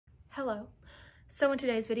Hello. So in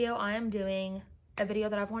today's video, I am doing a video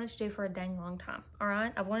that I've wanted to do for a dang long time. All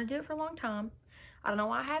right. I've wanted to do it for a long time. I don't know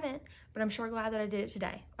why I haven't, but I'm sure glad that I did it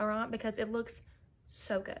today. All right. Because it looks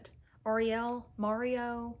so good. Ariel,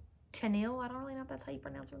 Mario, Chanel. I don't really know if that's how you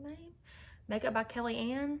pronounce her name. Makeup by Kelly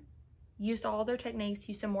Ann. Used all their techniques.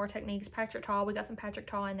 Used some more techniques. Patrick Ta. We got some Patrick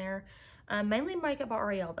Ta in there. Mainly Makeup by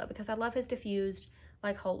Ariel though, because I love his diffused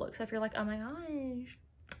like whole look. So if you're like, oh my gosh,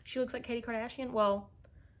 she looks like Katie Kardashian. Well,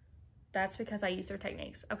 that's because I use their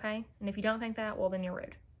techniques, okay? And if you don't think that, well, then you're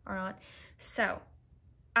rude, all right? So,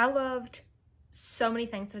 I loved so many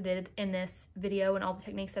things that I did in this video and all the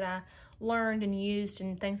techniques that I learned and used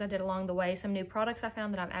and things I did along the way. Some new products I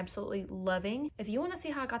found that I'm absolutely loving. If you want to see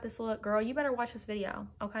how I got this look, girl, you better watch this video,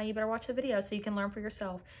 okay? You better watch the video so you can learn for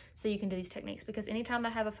yourself, so you can do these techniques. Because anytime I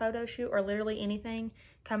have a photo shoot or literally anything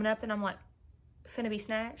coming up that I'm like, finna be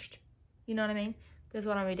snatched, you know what I mean? This is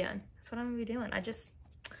what I'm gonna be doing. That's what I'm gonna be doing.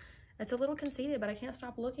 It's a little conceited, but I can't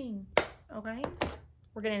stop looking, okay?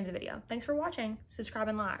 We're getting into the video. Thanks for watching. Subscribe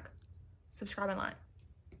and like. Subscribe and like.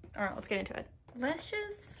 All right, let's get into it. Let's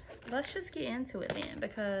just get into it then,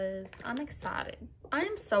 because I'm excited. I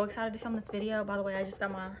am so excited to film this video. By the way, I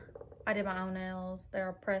did my own nails.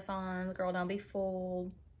 They're press-ons. Girl, don't be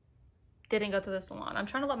fooled. Didn't go to the salon. I'm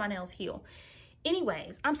trying to let my nails heal.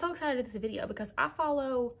 Anyways, I'm so excited to do this video because I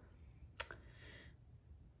follow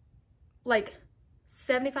like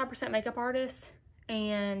 75% makeup artists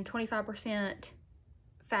and 25%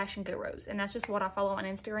 fashion gurus, and that's just what I follow on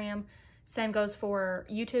Instagram. Same goes for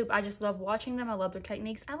YouTube. I just love watching them. I love their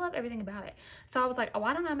techniques. I love everything about it. So I was like, oh,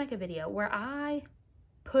 why don't I make a video where I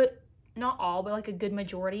put not all, but like a good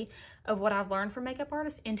majority of what I've learned from makeup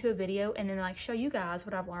artists into a video, and then like show you guys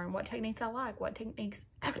what I've learned, what techniques I like, what techniques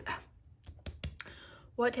I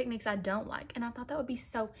don't like. And I thought that would be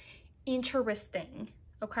so interesting.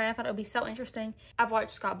 Okay, I thought it would be so interesting. I've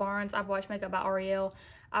watched Scott Barnes. I've watched Makeup by Ariel.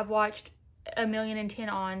 I've watched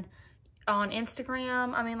 1,000,010 on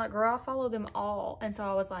Instagram. I mean, like, girl, I follow them all. And so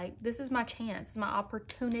I was like, this is my chance. This is my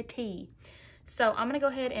opportunity. So I'm going to go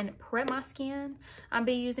ahead and prep my skin. I'm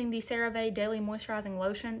be using the CeraVe Daily Moisturizing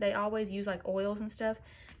Lotion. They always use, like, oils and stuff.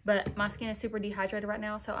 But my skin is super dehydrated right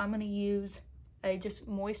now. So I'm going to use a just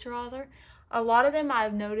moisturizer. A lot of them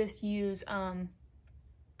I've noticed use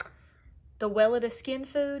the Wellita Skin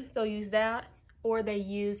Food. They'll use that, or they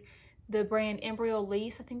use the brand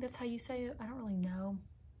Embryolisse. I think that's how you say it. I don't really know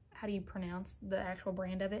how do you pronounce the actual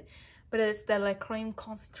brand of it, but it's the La Creme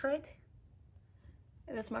Concentrate.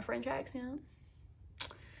 That's my French accent.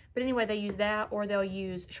 But anyway, they use that, or they'll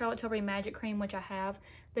use Charlotte Tilbury Magic Cream, which I have,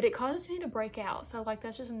 but it causes me to break out. So like,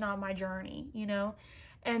 that's just not my journey, you know?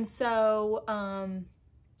 And so,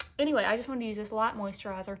 anyway, I just wanted to use this light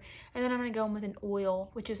moisturizer, and then I'm going to go in with an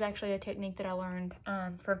oil, which is actually a technique that I learned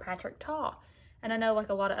from Patrick Ta. And I know like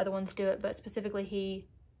a lot of other ones do it, but specifically he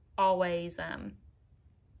always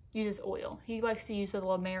uses oil. He likes to use the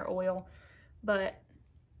La Mer oil, but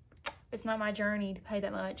it's not my journey to pay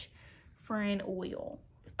that much for an oil.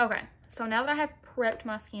 Okay, so now that I have prepped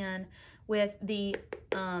my skin with the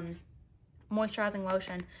moisturizing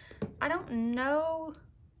lotion, I don't know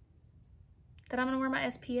that I'm going to wear my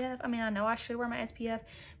SPF. I mean, I know I should wear my SPF,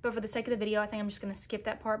 but for the sake of the video, I think I'm just going to skip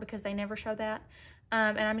that part because they never show that.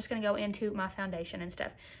 And I'm just going to go into my foundation and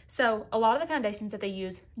stuff. So, a lot of the foundations that they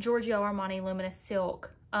use, Giorgio Armani Luminous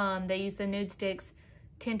Silk, they use the Nude Sticks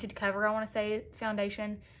Tinted Cover, I want to say,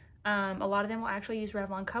 foundation. A lot of them will actually use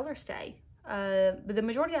Revlon Color Stay. But the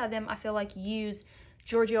majority of them, I feel like, use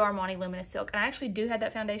Giorgio Armani Luminous Silk. And I actually do have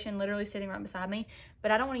that foundation literally sitting right beside me, but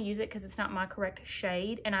I don't want to use it because it's not my correct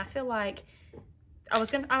shade. And I feel like I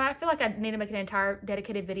feel like I need to make an entire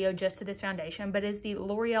dedicated video just to this foundation, but it's the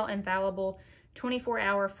Loreal Infallible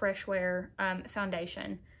 24-Hour Freshwear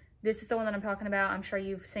Foundation. This is the one that I'm talking about. I'm sure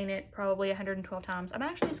you've seen it probably 112 times. I'm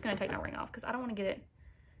actually just going to take my ring off because I don't want to get it.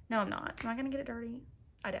 No, I'm not. Am I going to get it dirty?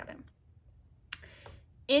 I doubt it.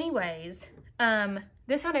 Anyways,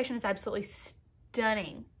 this foundation is absolutely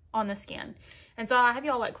stunning on the skin. And so I have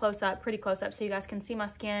y'all like close up, pretty close up, so you guys can see my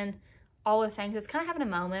skin, all the things. It's kind of having a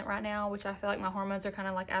moment right now, which I feel like my hormones are kind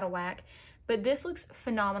of like out of whack. But this looks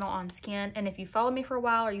phenomenal on skin. And if you follow me for a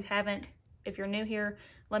while or you haven't, if you're new here,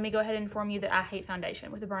 let me go ahead and inform you that I hate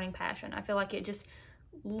foundation with a burning passion. I feel like it just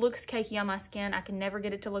looks cakey on my skin. I can never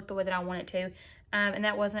get it to look the way that I want it to. And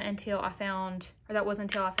that wasn't until I found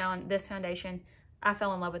this foundation. I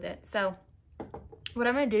fell in love with it. So what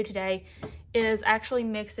I'm going to do today is actually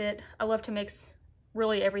mix it. I love to mix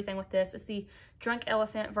really everything with this. It's the Drunk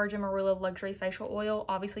Elephant Virgin Marula Luxury Facial Oil.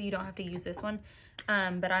 Obviously, you don't have to use this one,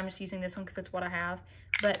 but I'm just using this one because it's what I have.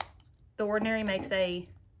 But The Ordinary makes a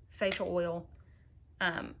facial oil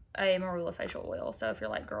a marula facial oil. So if you're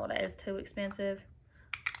like, girl, that is too expensive,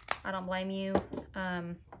 I don't blame you.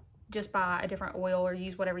 Just buy a different oil or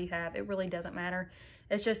use whatever you have. It really doesn't matter.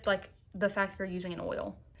 It's just like the fact you're using an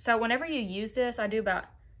oil. So whenever you use this, I do about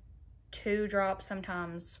 2 drops,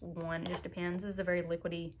 sometimes 1, it just depends. This is a very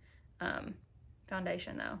liquidy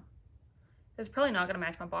foundation though. It's probably not gonna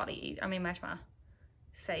match my body, match my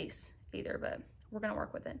face either, but we're gonna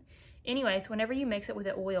work with it. Anyways, whenever you mix it with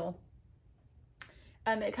the oil,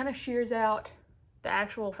 it kind of shears out the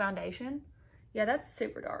actual foundation. Yeah, that's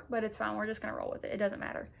super dark, but it's fine. We're just gonna roll with it. It doesn't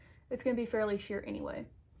matter. It's gonna be fairly sheer anyway.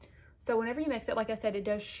 So whenever you mix it, like I said, it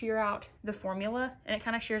does shear out the formula, and it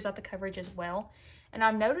kind of shears out the coverage as well. And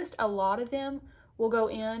I've noticed a lot of them will go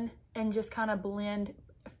in and just kind of blend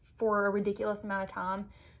for a ridiculous amount of time,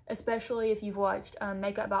 especially if you've watched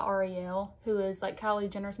Makeup by Ariel, who is like Kylie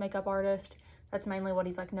Jenner's makeup artist. That's mainly what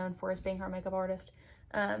he's like known for, is being her makeup artist.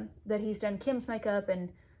 That he's done Kim's makeup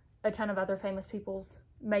and a ton of other famous people's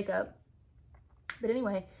makeup. But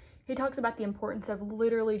anyway, he talks about the importance of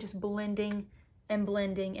literally just blending and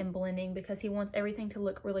blending and blending, because he wants everything to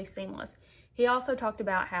look really seamless. He also talked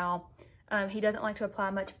about how he doesn't like to apply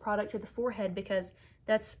much product to the forehead, because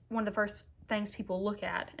that's one of the first things people look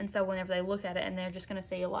at. And so whenever they look at it and they're just going to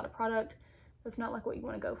see a lot of product, that's not like what you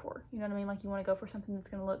want to go for. You know what I mean? Like, you want to go for something that's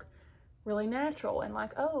going to look really natural and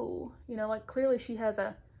like, oh, you know, like clearly she has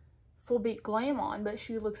a full beat glam on, but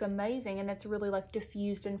she looks amazing, and it's really like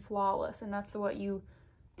diffused and flawless. And that's what you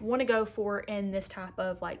want to go for in this type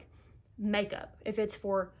of like makeup, if it's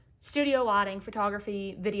for studio lighting,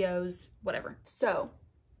 photography, videos, whatever. So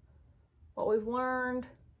what we've learned: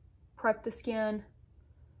 prep the skin,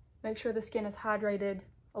 make sure the skin is hydrated.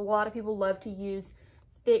 A lot of people love to use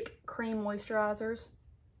thick cream moisturizers,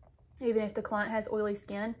 even if the client has oily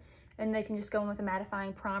skin, and they can just go in with a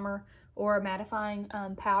mattifying primer or a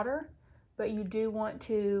mattifying powder. But you do want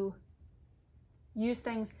to use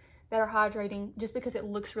things that are hydrating, just because it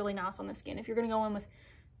looks really nice on the skin. If you're going to go in with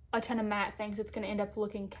a ton of matte things, it's going to end up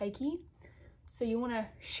looking cakey. So you want to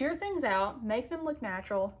shear things out, make them look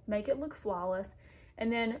natural, make it look flawless,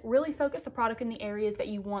 and then really focus the product in the areas that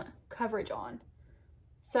you want coverage on.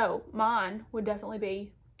 So mine would definitely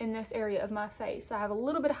be in this area of my face. I have a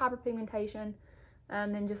little bit of hyperpigmentation,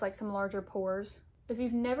 and then just like some larger pores. If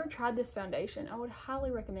you've never tried this foundation, I would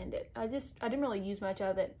highly recommend it. I didn't really use much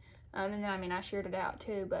of it. And then, I sheared it out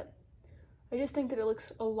too, but I just think that it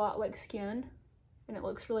looks a lot like skin, and it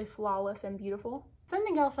looks really flawless and beautiful.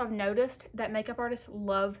 Something else I've noticed that makeup artists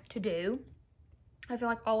love to do, I feel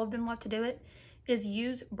like all of them love to do it, is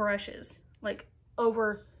use brushes, like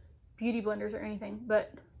over beauty blenders or anything.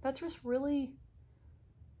 But that's just really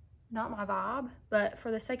not my vibe. But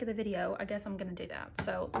for the sake of the video, I guess I'm gonna do that.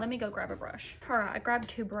 So let me go grab a brush. All right, I grabbed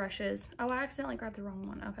 2 brushes. Oh, I accidentally grabbed the wrong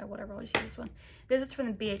one. Okay, whatever, I'll just use this one. This is from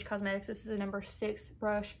the BH Cosmetics. This is a number 6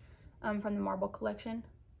 brush from the Marble collection.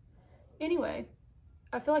 Anyway,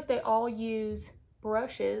 I feel like they all use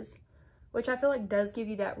brushes, which I feel like does give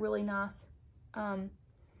you that really nice, I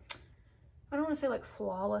don't want to say like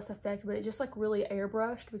flawless effect, but it just like really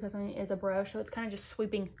airbrushed, because it is a brush, so it's kind of just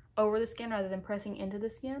sweeping over the skin rather than pressing into the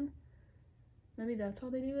skin. Maybe that's why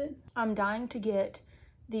they do it. I'm dying to get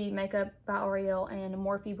the Makeup by Ariel and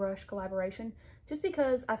Morphe brush collaboration, just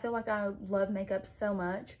because I feel like I love makeup so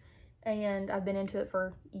much, and I've been into it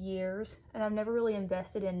for years, and I've never really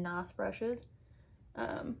invested in nice brushes.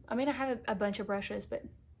 I have a bunch of brushes, but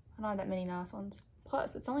I don't have that many nice ones.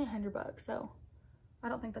 Plus, it's only $100, so I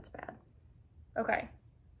don't think that's bad. Okay,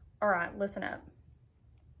 all right, listen up.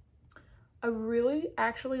 I really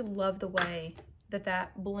actually love the way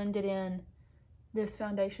that blended in this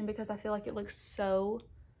foundation, because I feel like it looks so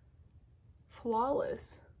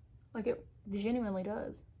flawless. Like, it genuinely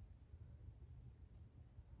does.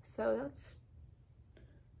 So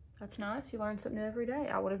that's nice. You learn something new every day.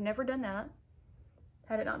 I would have never done that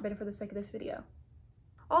had it not been for the sake of this video.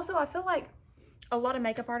 Also, I feel like a lot of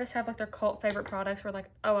makeup artists have like their cult favorite products, where like,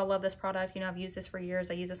 oh, I love this product, you know, I've used this for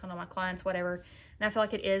years, I use this on all my clients, whatever. And I feel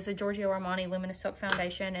like it is the Giorgio Armani Luminous Silk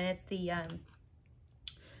Foundation, and it's the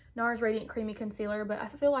NARS Radiant Creamy Concealer. But I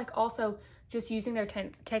feel like also just using their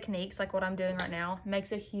techniques, like what I'm doing right now,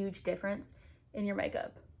 makes a huge difference in your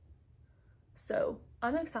makeup. So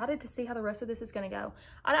I'm excited to see how the rest of this is going to go.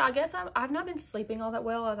 I guess I've not been sleeping all that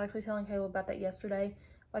well. I was actually telling Caleb about that yesterday.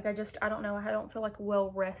 Like, I don't know, I don't feel like well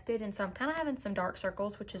rested, and so I'm kind of having some dark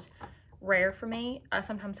circles, which is rare for me. I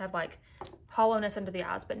sometimes have like hollowness under the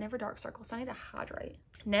eyes, but never dark circles, so I need to hydrate.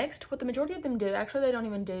 Next, what the majority of them do, actually they don't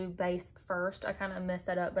even do base first. I kind of messed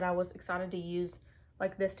that up, but I was excited to use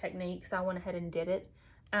like this technique, so I went ahead and did it.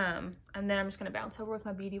 And then I'm just going to bounce over with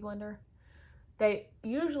my beauty blender. They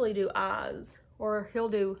usually do eyes, or he'll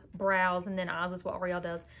do brows and then eyes is what L'Oreal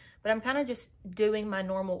does. But I'm kind of just doing my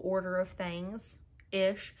normal order of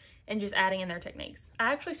things-ish and just adding in their techniques.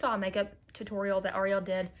 I actually saw a makeup tutorial that L'Oreal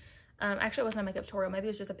did. Actually, it wasn't a makeup tutorial. Maybe it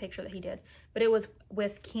was just a picture that he did. But it was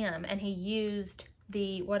with Kim, and he used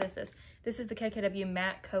the, what is this? This is the KKW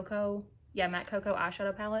Matte Cocoa. Yeah, Matte Cocoa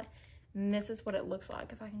eyeshadow palette. And this is what it looks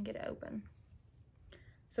like if I can get it open.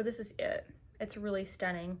 So this is it. It's really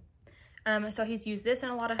stunning. So he's used this in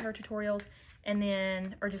a lot of her tutorials, and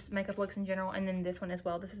then, or just makeup looks in general, and then this one as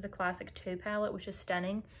well. This is the Classic 2 palette, which is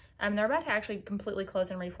stunning. They're about to actually completely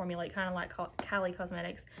close and reformulate, kind of like Kylie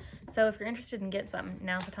Cosmetics. So if you're interested in getting something,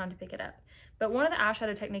 now's the time to pick it up. But one of the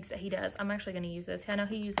eyeshadow techniques that he does, I'm actually going to use this. I know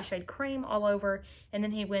he used the shade Cream all over, and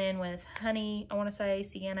then he went in with Honey, I want to say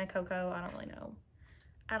Sienna, Cocoa, I don't really know.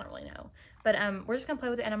 But we're just going to play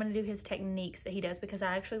with it, and I'm going to do his techniques that he does, because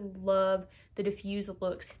I actually love the diffused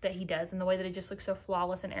looks that he does and the way that it just looks so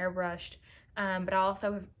flawless and airbrushed. But I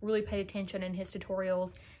also have really paid attention in his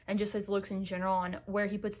tutorials and just his looks in general on where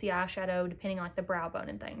he puts the eyeshadow depending on like the brow bone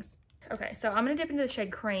and things. Okay, so I'm going to dip into the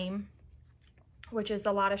shade Cream, which is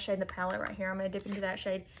the lightest shade in the palette right here. I'm going to dip into that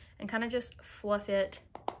shade and kind of just fluff it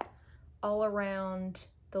all around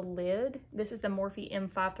the lid. This is the Morphe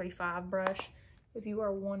M535 brush, if you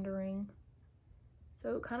are wondering.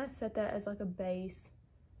 So kind of set that as like a base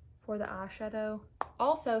for the eyeshadow.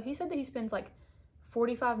 Also, he said that he spends like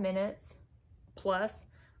 45 minutes plus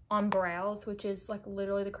on brows, which is like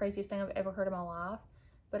literally the craziest thing I've ever heard in my life.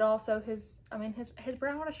 But also his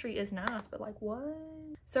brow artistry is nice, but like what?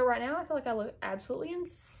 So right now I feel like I look absolutely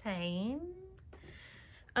insane.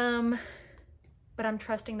 But I'm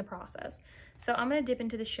trusting the process. So I'm gonna dip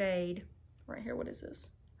into the shade right here. What is this?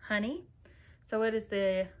 Honey. So it is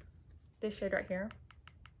this shade right here.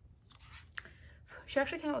 She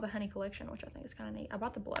actually came out with a honey collection, which I think is kind of neat. I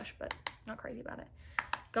bought the blush, but not crazy about it.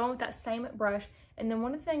 Going with that same brush. And then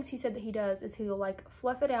one of the things he said that he does is he'll like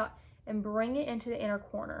fluff it out and bring it into the inner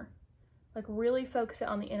corner. Like really focus it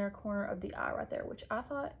on the inner corner of the eye right there, which I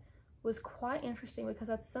thought was quite interesting because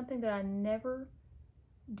that's something that I never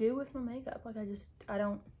do with my makeup. Like I just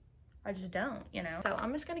don't, you know? So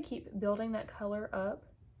I'm just gonna keep building that color up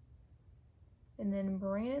and then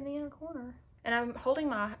bring it in the inner corner. And I'm holding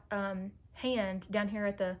my hand down here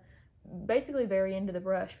at the basically very end of the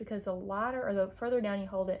brush, because the lighter or the further down you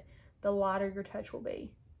hold it, the lighter your touch will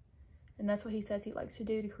be. And that's what he says he likes to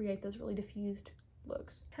do to create those really diffused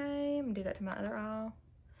looks. Okay, I'm gonna do that to my other eye.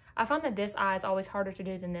 I find that this eye is always harder to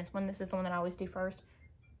do than this one. This is the one that I always do first.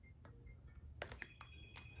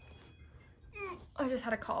 I just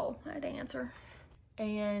had a call. I had to answer.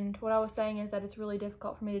 And what I was saying is that it's really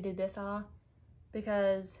difficult for me to do this eye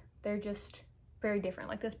because they're just very different.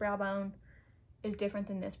 Like this brow bone is different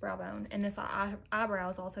than this brow bone, and this eyebrow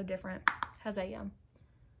is also different. Has a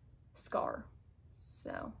scar.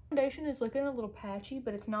 So foundation is looking a little patchy,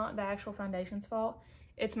 but it's not the actual foundation's fault.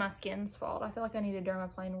 It's my skin's fault. I feel like I need to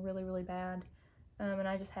dermaplane really, really bad, and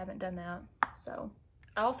I just haven't done that. So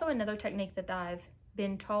also another technique that I've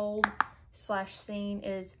been told / seen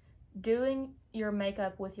is doing your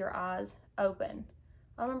makeup with your eyes open.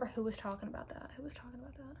 I don't remember who was talking about that. Who was talking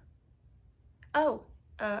about that? Oh,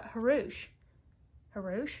 Hrush.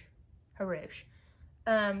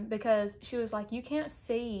 Because she was like, you can't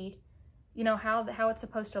see, you know, how it's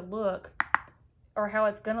supposed to look or how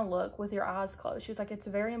it's gonna look with your eyes closed. She was like, it's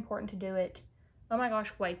very important to do it. Oh my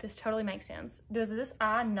gosh, wait, this totally makes sense. Does this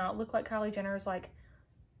eye not look like Kylie Jenner's, like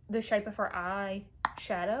the shape of her eye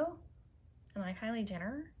shadow? Am I Kylie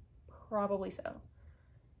Jenner? Probably so.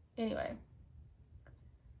 Anyway,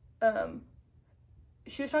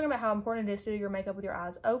 she was talking about how important it is to do your makeup with your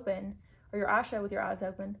eyes open, or your eyeshadow with your eyes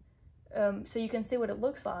open, so you can see what it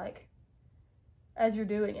looks like as you're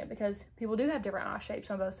doing it, because people do have different eye shapes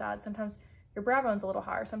on both sides. Sometimes your brow bone's a little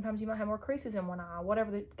higher, sometimes you might have more creases in one eye,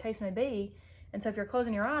 whatever the case may be. And so if you're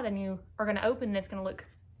closing your eye, then you are going to open and it's going to look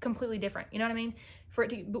completely different. You know what I mean? For it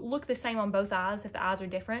to look the same on both eyes, if the eyes are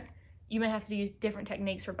different, you may have to use different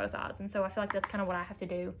techniques for both eyes. And so I feel like that's kind of what I have to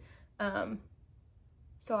do.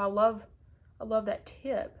 So I love that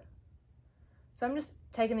tip. So I'm just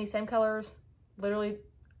taking these same colors, literally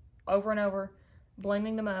over and over,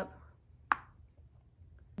 blending them up,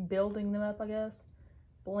 building them up, I guess,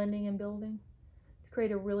 blending and building to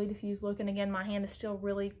create a really diffused look. And again, my hand is still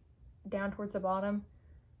really down towards the bottom,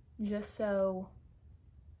 just so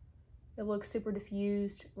it looks super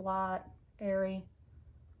diffused, light, airy,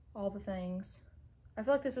 all the things. I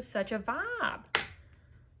feel like this is such a vibe.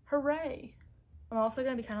 Hooray. I'm also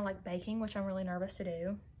going to be kind of like baking, which I'm really nervous to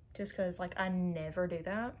do, just because like I never do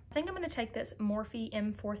that. I think I'm going to take this Morphe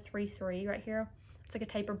M433 right here. It's like a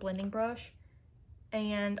taper blending brush,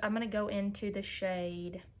 And I'm going to go into the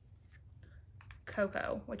shade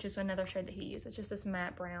Cocoa, which is another shade that he used. It's just this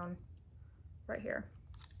matte brown right here.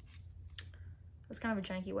 It's kind of a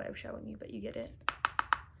janky way of showing you, but you get it.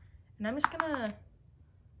 And I'm just going to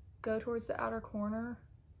go towards the outer corner.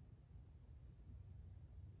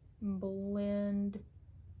 Blend,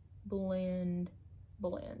 blend,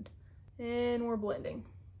 blend. And we're blending.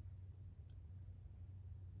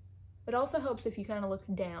 It also helps if you kind of look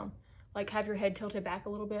down. Like have your head tilted back a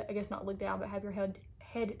little bit. I guess not look down, but have your head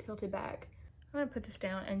tilted back. I'm gonna put this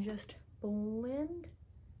down and just blend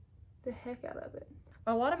the heck out of it.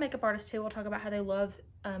 A lot of makeup artists too will talk about how they love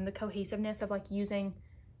the cohesiveness of like using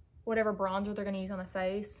whatever bronzer they're gonna use on the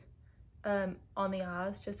face, on the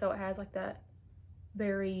eyes, just so it has like that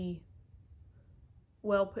very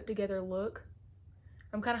well put together look.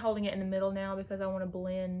 I'm kind of holding it in the middle now because I want to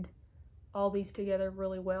blend all these together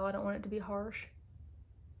really well. I don't want it to be harsh.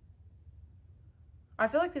 I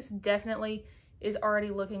feel like this definitely is already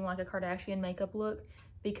looking like a Kardashian makeup look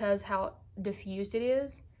because how diffused it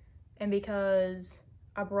is and because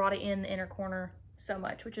I brought it in the inner corner so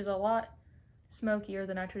much, which is a lot smokier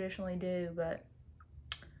than I traditionally do. But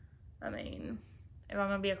I mean, if I'm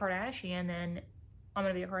gonna be a Kardashian, then I'm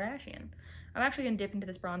gonna be a Kardashian. I'm actually gonna dip into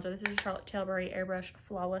this bronzer. This is a Charlotte Tilbury Airbrush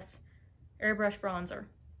Flawless Airbrush Bronzer.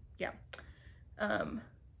 Yeah. And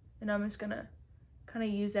I'm just gonna kind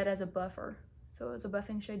of use that as a buffer. So as a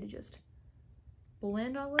buffing shade to just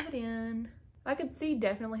blend all of it in. I could see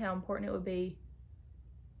definitely how important it would be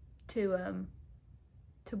to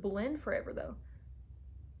blend forever though.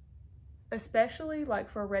 Especially like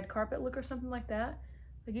for a red carpet look or something like that.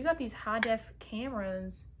 Like you got these high def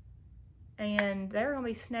cameras and they're gonna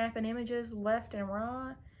be snapping images left and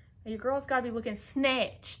right. And your girl's gotta be looking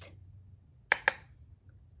snatched.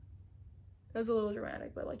 That was a little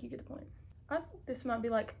dramatic, but like you get the point. I think this might be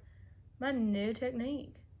like my new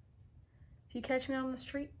technique. If you catch me on the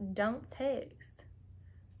street, don't text.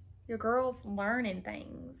 Your girl's learning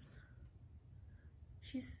things.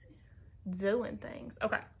 She's doing things.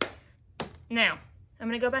 Okay. Now, I'm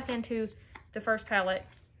gonna go back into the first palette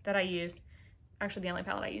that I used. Actually, the only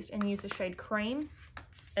palette I used, and use the shade Cream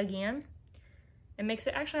again. And mix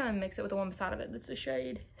it. Actually, I'm gonna mix it with the one beside of it. That's the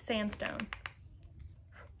shade Sandstone.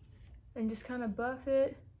 And just kind of buff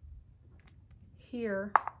it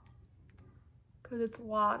here because it's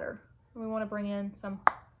lighter. And we want to bring in some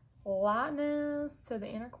lightness to the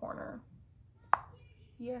inner corner.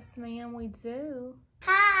 Yes, ma'am, we do.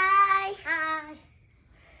 Hi. Hi.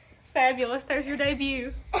 Fabulous. There's your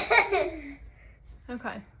debut.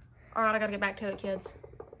 Okay. All right, I got to get back to it, kids.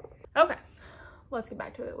 Okay, let's get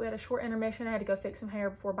back to it. We had a short intermission. I had to go fix some hair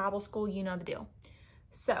before Bible school. You know the deal.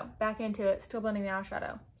 So, back into it. Still blending the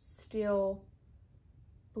eyeshadow. Still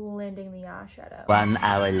blending the eyeshadow. 1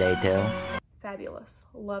 hour later. Fabulous.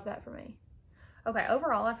 Love that for me. Okay,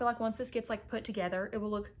 overall, I feel like once this gets like put together, it will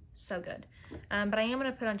look so good. But I am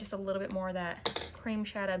going to put on just a little bit more of that cream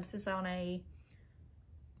shadow. This is on a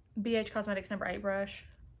BH Cosmetics number 8 brush.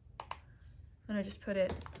 I'm going to just put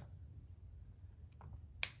it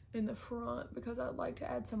in the front because I'd like to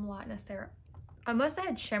add some lightness there. I must have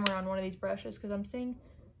had shimmer on one of these brushes because I'm seeing,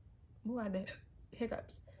 ooh, I had the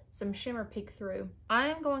hiccups, some shimmer peek through. I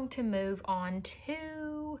am going to move on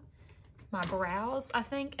to my brows, I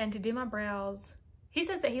think, and to do my brows, he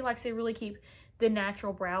says that he likes to really keep the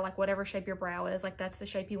natural brow, like whatever shape your brow is, like that's the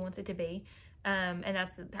shape he wants it to be. And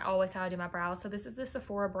that's always how I do my brows. So this is the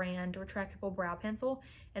Sephora brand retractable brow pencil,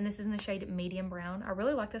 and this is in the shade medium brown. I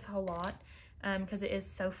really like this a whole lot because it is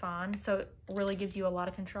so fine. So it really gives you a lot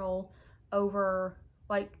of control over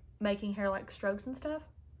like making hair like strokes and stuff.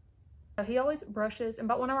 So he always brushes, and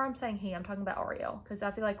but whenever I'm saying he, I'm talking about Ariel because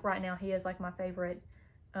I feel like right now he is like my favorite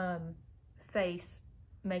face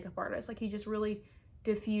makeup artist. Like he just really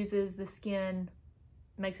diffuses the skin,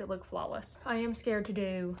 makes it look flawless. I'm scared to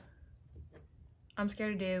do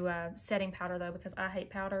setting powder though because I hate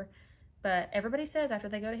powder. But everybody says after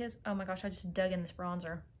they go to his, oh my gosh, I just dug in this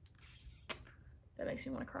bronzer. That makes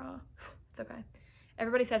me want to cry. It's okay.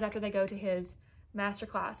 Everybody says after they go to his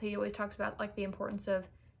masterclass, he always talks about like the importance of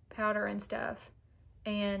powder and stuff.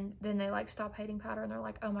 And then they like stop hating powder and they're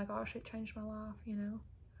like, oh my gosh, it changed my life, you know?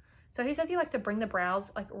 So he says he likes to bring the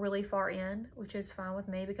brows like really far in, which is fine with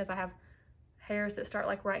me because I have hairs that start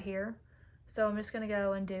like right here. So I'm just gonna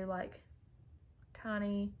go and do like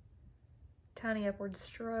tiny upward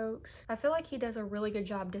strokes. I feel like he does a really good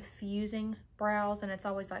job diffusing brows, and it's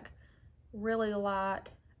always like really light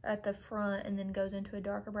at the front and then goes into a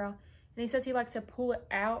darker brow. And he says he likes to pull it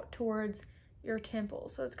out towards your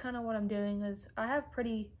temples. So it's kind of what I'm doing is I have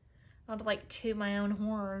pretty, not to like toot my own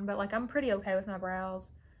horn, but like I'm pretty okay with my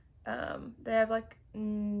brows. They have like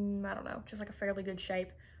I don't know, just like a fairly good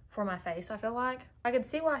shape for my face, I feel like. I can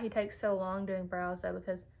see why he takes so long doing brows though,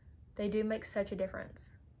 because they do make such a difference.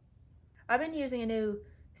 I've been using a new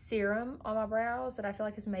serum on my brows that I feel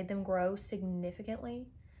like has made them grow significantly,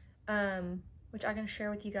 which I can share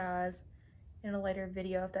with you guys in a later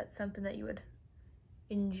video if that's something that you would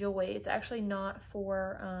enjoy. It's actually not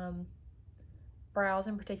for brows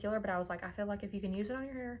in particular, but I was like, I feel like if you can use it on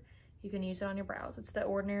your hair, you can use it on your brows. It's the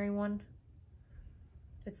ordinary one.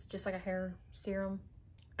 It's just like a hair serum.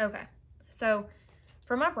 Okay, so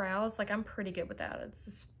for my brows, like I'm pretty good with that. It's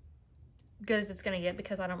as good as it's gonna get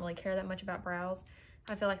because I don't really care that much about brows.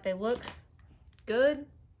 I feel like they look good.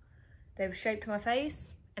 They've shaped my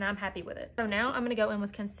face and I'm happy with it. So now I'm gonna go in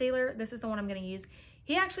with concealer. This is the one I'm gonna use.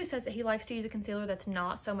 He actually says that he likes to use a concealer that's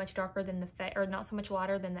not so much darker than the face, or not so much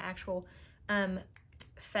lighter than the actual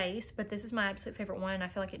face, but this is my absolute favorite one, and I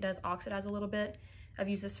feel like it does oxidize a little bit. I've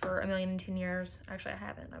used this for 1,010 years. Actually, I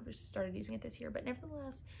haven't. I've just started using it this year, but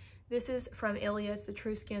nevertheless, this is from Ilia. It's the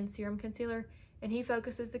True Skin Serum Concealer, and he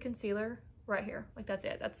focuses the concealer right here. Like, that's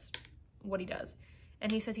it. That's what he does.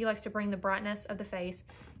 And he says he likes to bring the brightness of the face,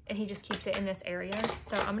 and he just keeps it in this area.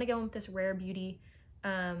 So I'm gonna go in with this Rare Beauty,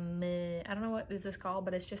 I don't know what is this called,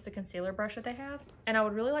 but it's just the concealer brush that they have. And I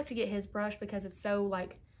would really like to get his brush because it's so,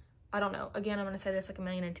 like, I don't know. Again, I'm gonna say this like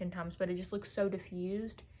 1,010 times, but it just looks so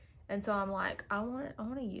diffused. And so I'm like, I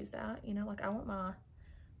want to use that, you know, like I want my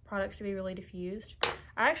products to be really diffused.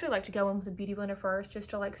 I actually like to go in with a beauty blender first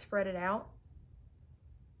just to like spread it out.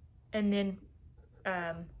 And then,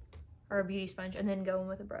 or a beauty sponge, and then go in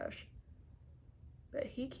with a brush. But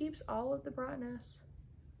he keeps all of the brightness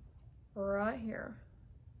right here.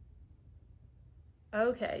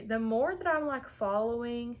 Okay, the more that I'm like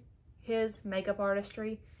following his makeup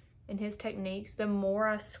artistry and his techniques, the more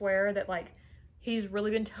I swear that like he's really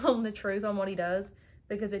been telling the truth on what he does,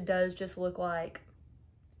 because it does just look like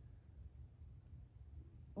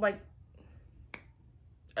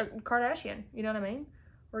a Kardashian, you know what I mean?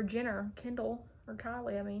 Or Jenner, Kendall, or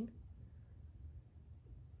Kylie, I mean.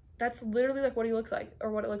 That's literally like what he looks like, or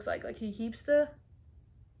what it looks like. Like he keeps the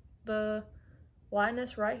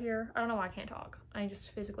lightness right here. I don't know why I can't talk. I just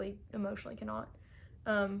physically, emotionally cannot.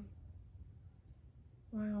 Wow.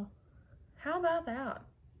 How about that?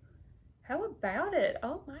 How about it?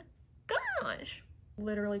 Oh my gosh.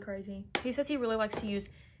 Literally crazy. He says he really likes to use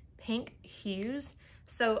pink hues.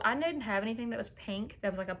 So I didn't have anything that was pink,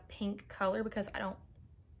 that was like a pink color, because I don't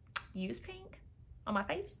use pink on my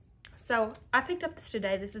face. So I picked up this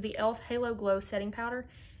today. This is the e.l.f. Halo Glow Setting Powder,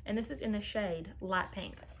 and this is in the shade Light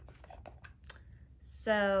Pink.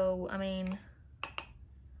 So, I mean,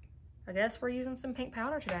 I guess we're using some pink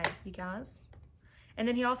powder today, you guys. And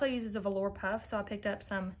then he also uses a velour puff, so I picked up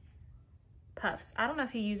some puffs. I don't know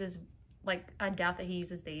if he uses, like, I doubt that he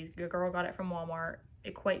uses these. Your girl got it from Walmart.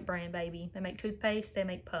 Equate brand, baby. They make toothpaste, they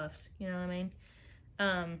make puffs, you know what I mean?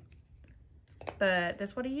 But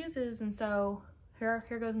that's what he uses, and so here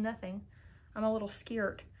goes nothing. I'm a little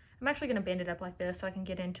scared. I'm actually gonna bend it up like this so I can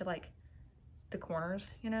get into like the corners,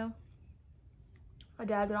 you know? I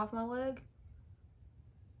dabbed it off my leg.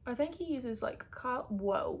 I think he uses like,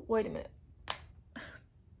 whoa, wait a minute.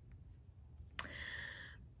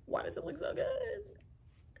 Why does it look so good?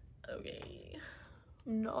 Okay,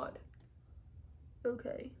 not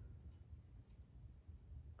okay.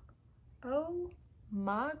 Oh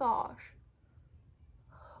my gosh.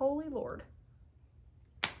 Holy Lord.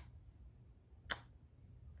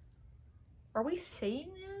 Are we seeing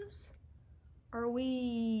this? Are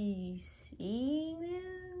we seeing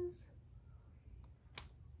this?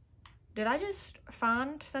 Did I just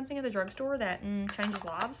find something at the drugstore that changes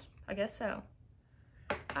lives? I guess so.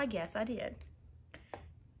 I guess I did.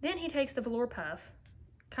 Then he takes the velour puff,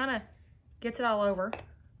 kind of gets it all over,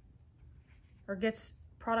 or gets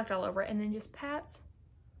product all over it, and then just pats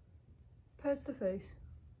the face.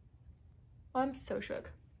 I'm so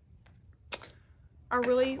shook. I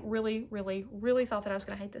really, really, really, really thought that I was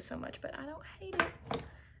going to hate this so much, but I don't hate it.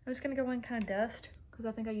 I'm just going to go in kind of dust, because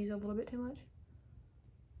I think I use a little bit too much.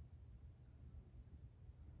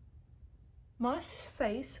 My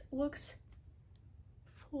face looks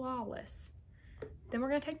flawless. Then we're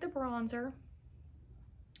going to take the bronzer.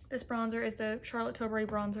 This bronzer is the Charlotte Tilbury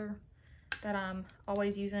bronzer that I'm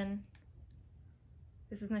always using.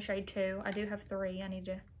 This is in the shade 2. I do have 3. I need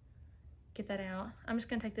to get that out. I'm just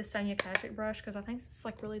gonna take this Sonia Kashuk brush because I think this is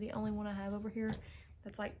like really the only one I have over here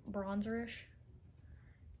that's like bronzerish,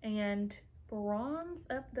 and bronze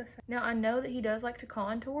up the face. Now I know that he does like to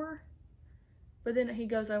contour, but then he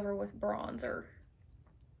goes over with bronzer,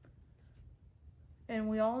 and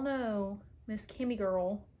we all know Miss Kimmy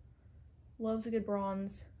girl loves a good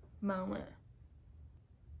bronze moment.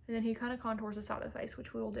 And then he kind of contours the side of the face,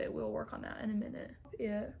 which we'll do. We'll work on that in a minute.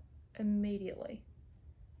 It immediately.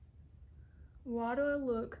 Why do I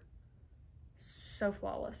look so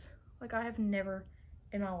flawless? Like, I have never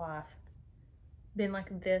in my life been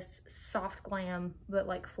like this soft glam, but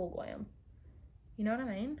like full glam. You know what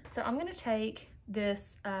I mean? So I'm gonna take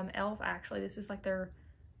this e.l.f. actually, this is like their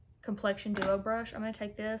complexion duo brush. I'm gonna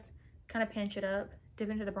take this, kind of pinch it up, dip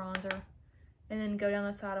into the bronzer, and then go down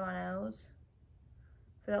the side of my nose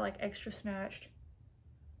for that like extra snatched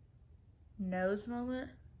nose moment.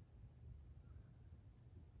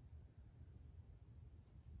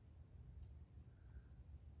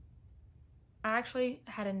 I actually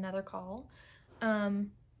had another call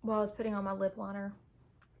while I was putting on my lip liner.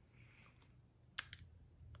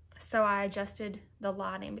 So I adjusted the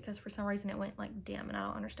lighting because for some reason it went like dim and I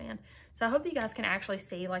don't understand. So I hope that you guys can actually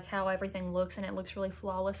see like how everything looks and it looks really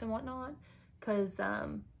flawless and whatnot, because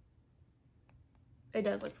it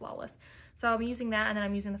does look flawless. So I'm using that, and then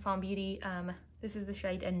I'm using the Fawn Beauty. This is the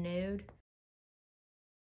shade a nude.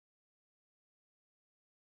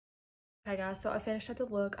 Okay guys, so I finished up the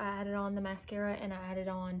look. I added on the mascara and I added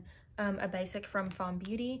on a basic from Fawn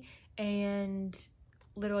Beauty, and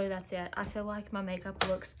literally that's it. I feel like my makeup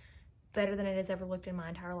looks better than it has ever looked in my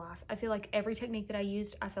entire life. I feel like every technique that I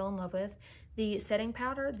used, I fell in love with. The setting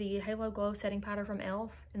powder, the Halo Glow setting powder from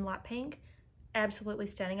e.l.f. in light pink, absolutely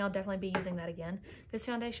stunning. I'll definitely be using that again. This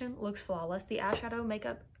foundation looks flawless. The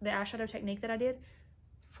eyeshadow technique that I did,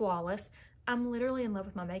 flawless. I'm literally in love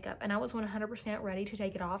with my makeup, and I was 100% ready to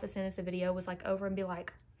take it off as soon as the video was like over and be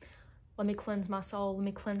like, let me cleanse my soul, let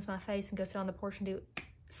me cleanse my face and go sit on the porch and do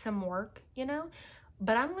some work, you know?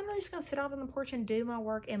 But I'm literally just gonna sit out on the porch and do my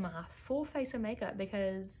work in my full face of makeup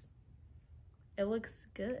because it looks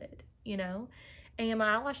good, you know? And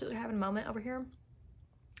my eyelashes are having a moment over here.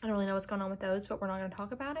 I don't really know what's going on with those, but we're not gonna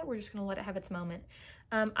talk about it. We're just gonna let it have its moment.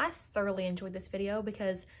 I thoroughly enjoyed this video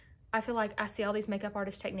because I feel like I see all these makeup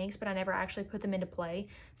artist techniques, but I never actually put them into play.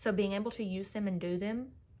 So being able to use them and do them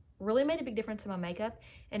really made a big difference in my makeup.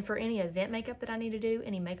 And for any event makeup that I need to do,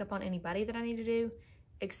 any makeup on anybody that I need to do,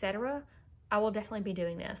 etc., I will definitely be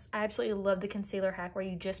doing this. I absolutely love the concealer hack where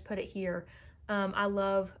you just put it here. I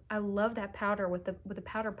love that powder with the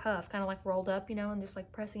powder puff, kind of like rolled up, you know, and just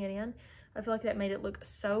like pressing it in. I feel like that made it look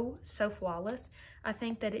so flawless. I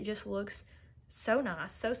think that it just looks so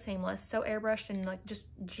nice, so seamless, so airbrushed, and like just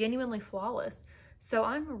genuinely flawless. So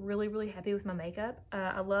I'm really happy with my makeup.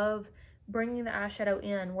 I love bringing the eyeshadow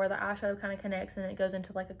in where the eyeshadow kind of connects and it goes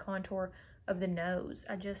into like a contour of the nose.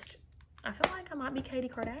 I feel like I might be Katie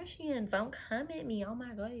Kardashian. Don't come at me. Oh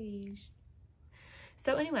my gosh.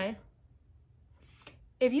 So anyway,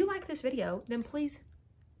 if you like this video, then please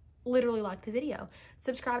literally like the video.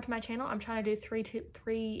 Subscribe to my channel. I'm trying to do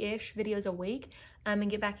three-ish videos a week and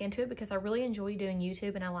get back into it because I really enjoy doing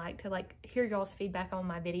YouTube and I like to like hear y'all's feedback on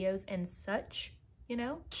my videos and such, you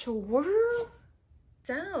know? Sure.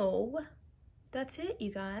 So that's it,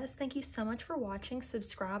 you guys. Thank you so much for watching.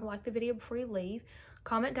 Subscribe, like the video before you leave.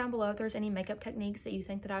 Comment down below if there's any makeup techniques that you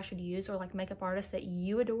think that I should use, or like makeup artists that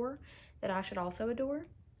you adore that I should also adore.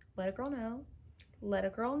 Let a girl know. Let a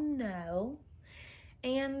girl know.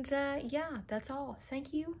 And yeah, that's all.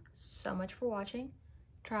 Thank you so much for watching.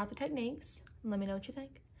 Try out the techniques and let me know what you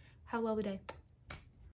think. Have a lovely day.